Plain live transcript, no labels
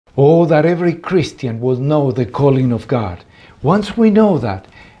Oh, that every Christian will know the calling of God. Once we know that,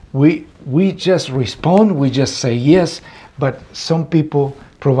 we just respond, we just say yes, but some people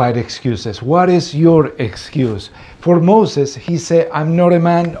provide excuses. What is your excuse? For Moses, he said, I'm not a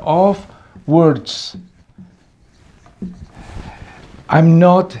man of words. I'm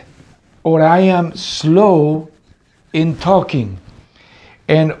not, or I am slow in talking.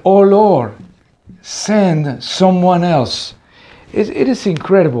 And oh Lord, send someone else. It is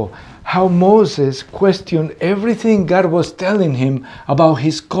incredible how Moses questioned everything God was telling him about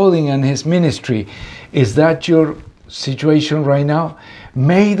his calling and his ministry. Is that your situation right now?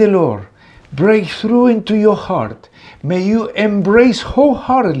 May the Lord break through into your heart. May you embrace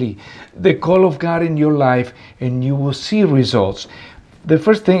wholeheartedly the call of God in your life, and you will see results. The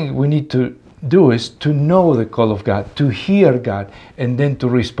first thing we need to do is to know the call of God, to hear God, and then to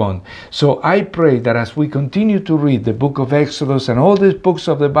respond. So I pray that as we continue to read the book of Exodus and all these books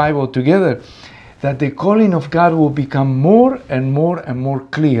of the Bible together, that the calling of God will become more and more and more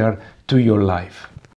clear to your life.